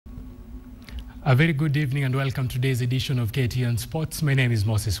A very good evening and welcome to today's edition of KTN Sports. My name is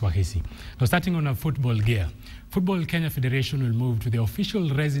Moses Wahisi. Now, starting on a football gear, Football Kenya Federation will move to the official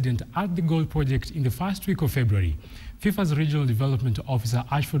resident at the Goal Project in the first week of February. FIFA's Regional Development Officer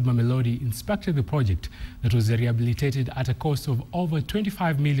Ashford Mamelodi inspected the project that was rehabilitated at a cost of over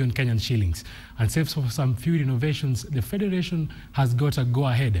 25 million Kenyan shillings. And save for some few renovations, the Federation has got a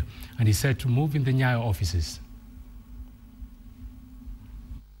go-ahead and is set to move in the Nyayo offices.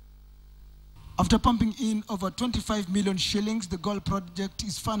 After pumping in over 25 million shillings, the Goal Project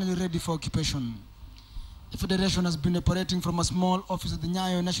is finally ready for occupation. The Federation has been operating from a small office at the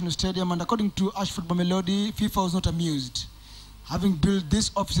Nyayo National Stadium, and according to Ashford Mamelodi, FIFA was not amused, having built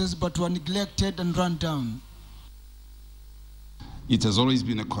these offices but were neglected and run down. It has always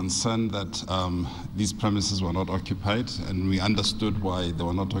been a concern that these premises were not occupied, and we understood why they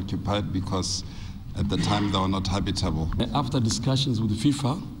were not occupied, because at the time they were not habitable. After discussions with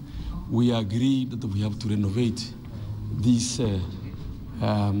FIFA, we agreed that we have to renovate this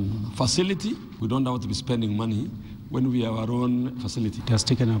facility. We don't want to be spending money when we have our own facility. It has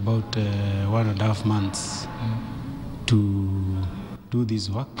taken about 1.5 months to do this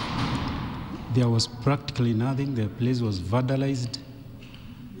work. There was practically nothing. The place was vandalized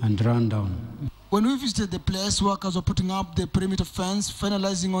and run down. When we visited the place, workers were putting up the perimeter fence,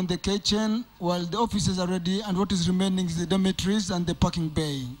 finalizing on the kitchen, while the offices are ready, and what is remaining is the dormitories and the parking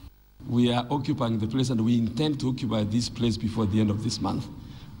bay. We are occupying the place, and we intend to occupy this place before the end of this month,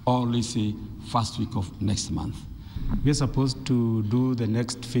 or let's say first week of next month. We are supposed to do the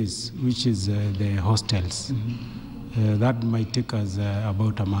next phase, which is the hostels. That might take us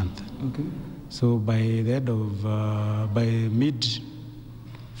about a month. Okay. So by the end of, by mid-February,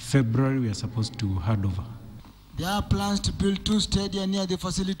 we are supposed to hand over. There are plans to build 2 stadia near the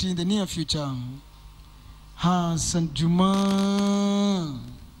facility in the near future. Hassan Juma,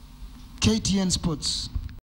 KTN Sports.